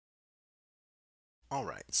All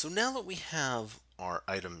right, so now that we have our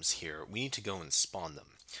items here, we need to go and spawn them.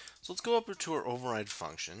 So let's go up to our override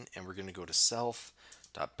function, and we're going to go to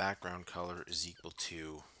self.background color is equal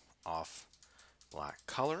to off black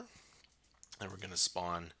color, and we're going to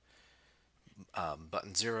spawn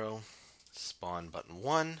button 0, spawn button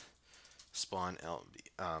 1, spawn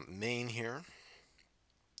main here.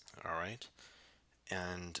 All right,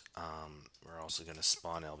 and we're also going to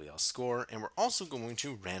spawn LBL score, and we're also going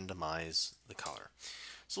to randomize the color.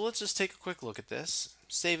 So let's just take a quick look at this.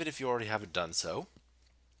 Save it if you already haven't done so,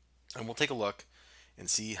 and we'll take a look and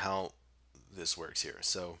see how this works here.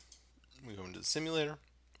 So we go into the simulator,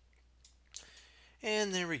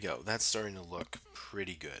 and there we go. That's starting to look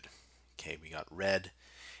pretty good. Okay, we got red,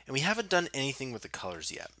 and we haven't done anything with the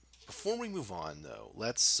colors yet. Before we move on, though,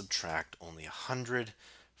 let's subtract only 100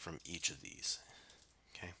 from each of these.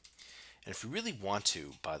 Okay, and if we really want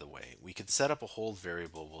to, by the way, we could set up a hold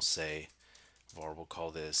variable. We'll say, we'll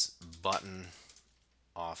call this button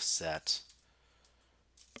offset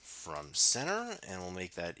from center, and we'll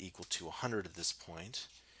make that equal to 100 at this point.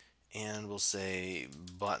 And we'll say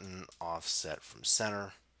button offset from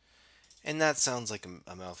center. And that sounds like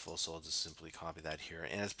a mouthful, so I'll just simply copy that here.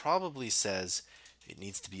 And it probably says it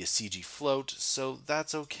needs to be a CG float, so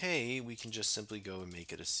that's okay. We can just simply go and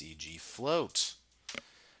make it a CG float.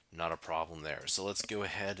 Not a problem there. So let's go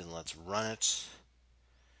ahead and let's run it.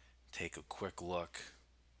 Take a quick look.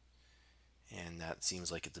 And that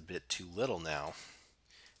seems like it's a bit too little now.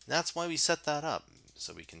 And that's why we set that up.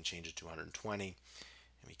 So we can change it to 120, and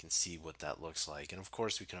we can see what that looks like. And of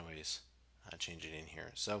course, we can always change it in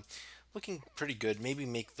here. So looking pretty good. Maybe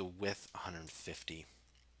make the width 150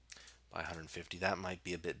 by 150. That might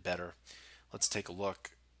be a bit better. Let's take a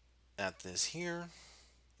look at this here,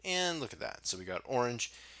 and look at that. So we got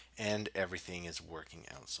orange, and everything is working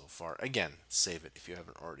out so far. Again, save it if you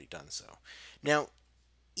haven't already done so. Now,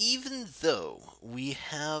 even though we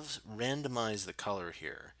have randomized the color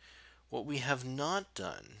here, what we have not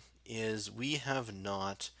done is we have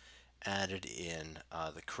not added in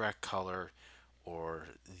the correct color or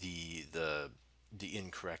the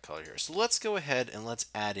incorrect color here. So let's go ahead and let's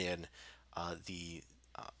add in the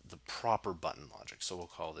proper button logic. So we'll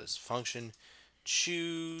call this function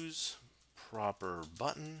choose proper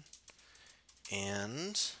button,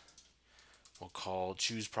 and we'll call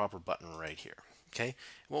choose proper button right here. Okay, and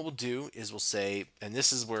what we'll do is we'll say, and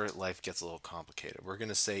this is where life gets a little complicated. We're going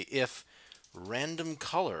to say if random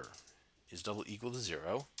color is double equal to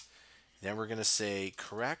 0, then we're going to say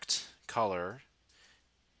correct color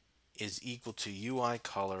is equal to UI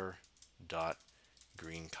color dot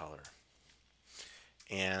green color,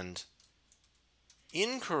 and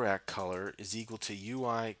incorrect color is equal to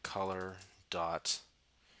UI color dot,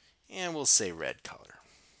 and we'll say red color.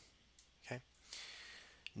 Okay.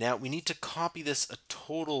 Now we need to copy this a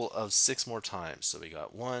total of 6 more times. So we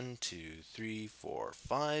got 1, 2, 3, 4,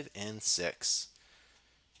 5, and 6.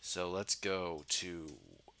 So let's go to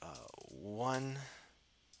 1,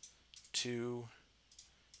 2,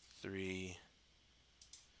 3,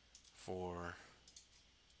 4,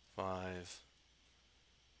 5,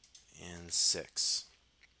 and 6.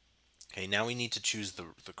 Okay, now we need to choose the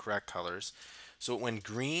correct colors. So it went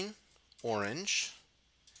green, orange,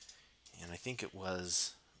 and I think it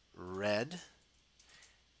was red.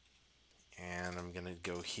 And I'm going to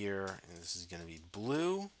go here, and this is going to be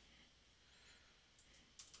blue.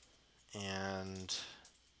 And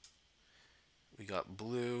we got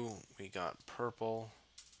blue, we got purple,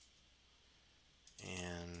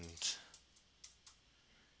 and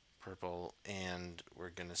purple, and we're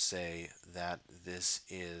going to say that this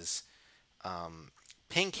is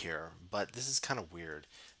pink here, but this is kind of weird.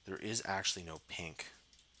 There is actually no pink.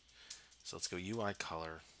 So let's go UI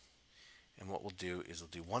color, and what we'll do is we'll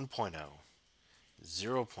do 1.0,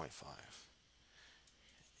 0.5,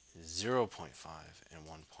 0.5, and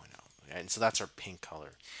 1.0. Okay? And so that's our pink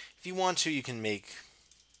color. If you want to, you can make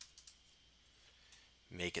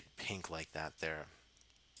it pink like that there.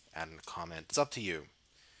 Add in a comment. It's up to you.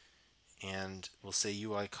 And we'll say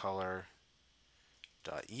UI color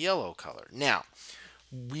dot yellow color. Now,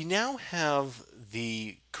 we now have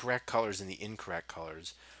the correct colors and the incorrect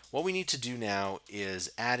colors. What we need to do now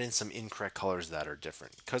is add in some incorrect colors that are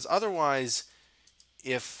different. Because otherwise,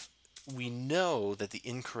 if we know that the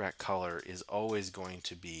incorrect color is always going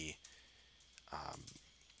to be,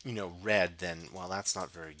 red, then, well, that's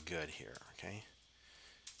not very good here, okay?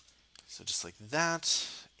 So just like that,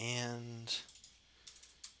 and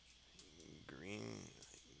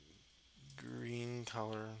green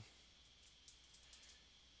color.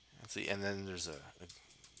 Let's see, and then there's a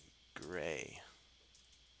gray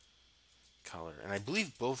color. And I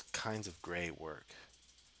believe both kinds of gray work.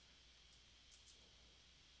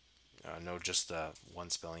 No, just one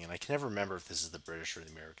spelling. And I can never remember if this is the British or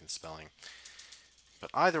the American spelling. But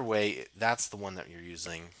either way, that's the one that you're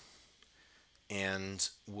using. And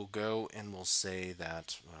we'll go and we'll say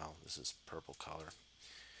that, well, this is purple color.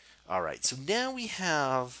 All right, so now we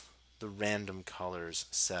have the random colors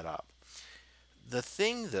set up. The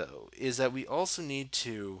thing, though, is that we also need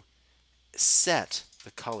to set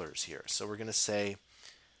the colors here. So we're going to say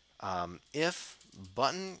if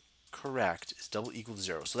button correct is double equal to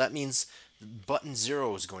 0. So that means button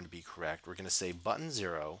 0 is going to be correct. We're going to say button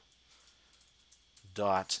 0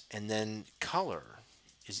 dot, and then color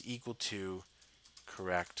is equal to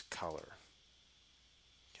correct color.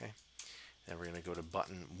 Okay. Then we're going to go to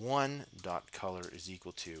button 1 dot color is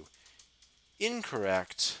equal to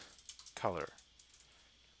incorrect color.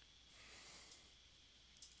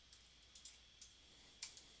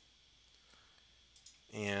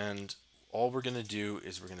 And all we're going to do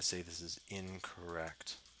is we're going to say this is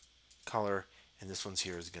incorrect color, and this one's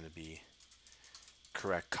here is going to be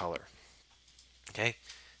correct color. Okay,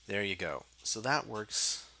 there you go. So that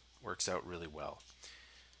works out really well.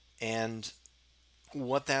 And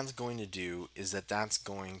what that's going to do is that's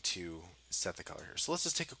going to set the color here. So let's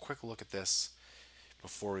just take a quick look at this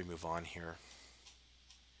before we move on here.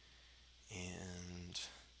 And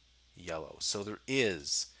yellow. So there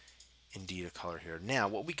is indeed a color here. Now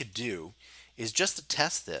what we could do is just to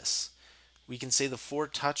test this, we can say the for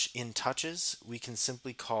touch in touches, we can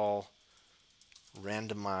simply call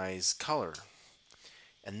randomize color,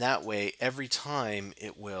 and that way every time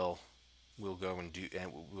it will go and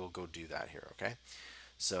we'll go do that here. Okay,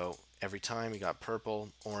 so every time we got purple,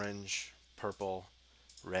 orange, purple,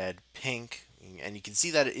 red, pink, and you can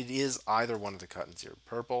see that it is either one of the buttons here,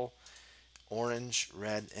 purple, orange,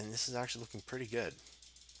 red, and this is actually looking pretty good.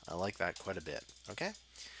 I like that quite a bit. Okay,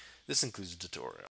 this concludes the tutorial.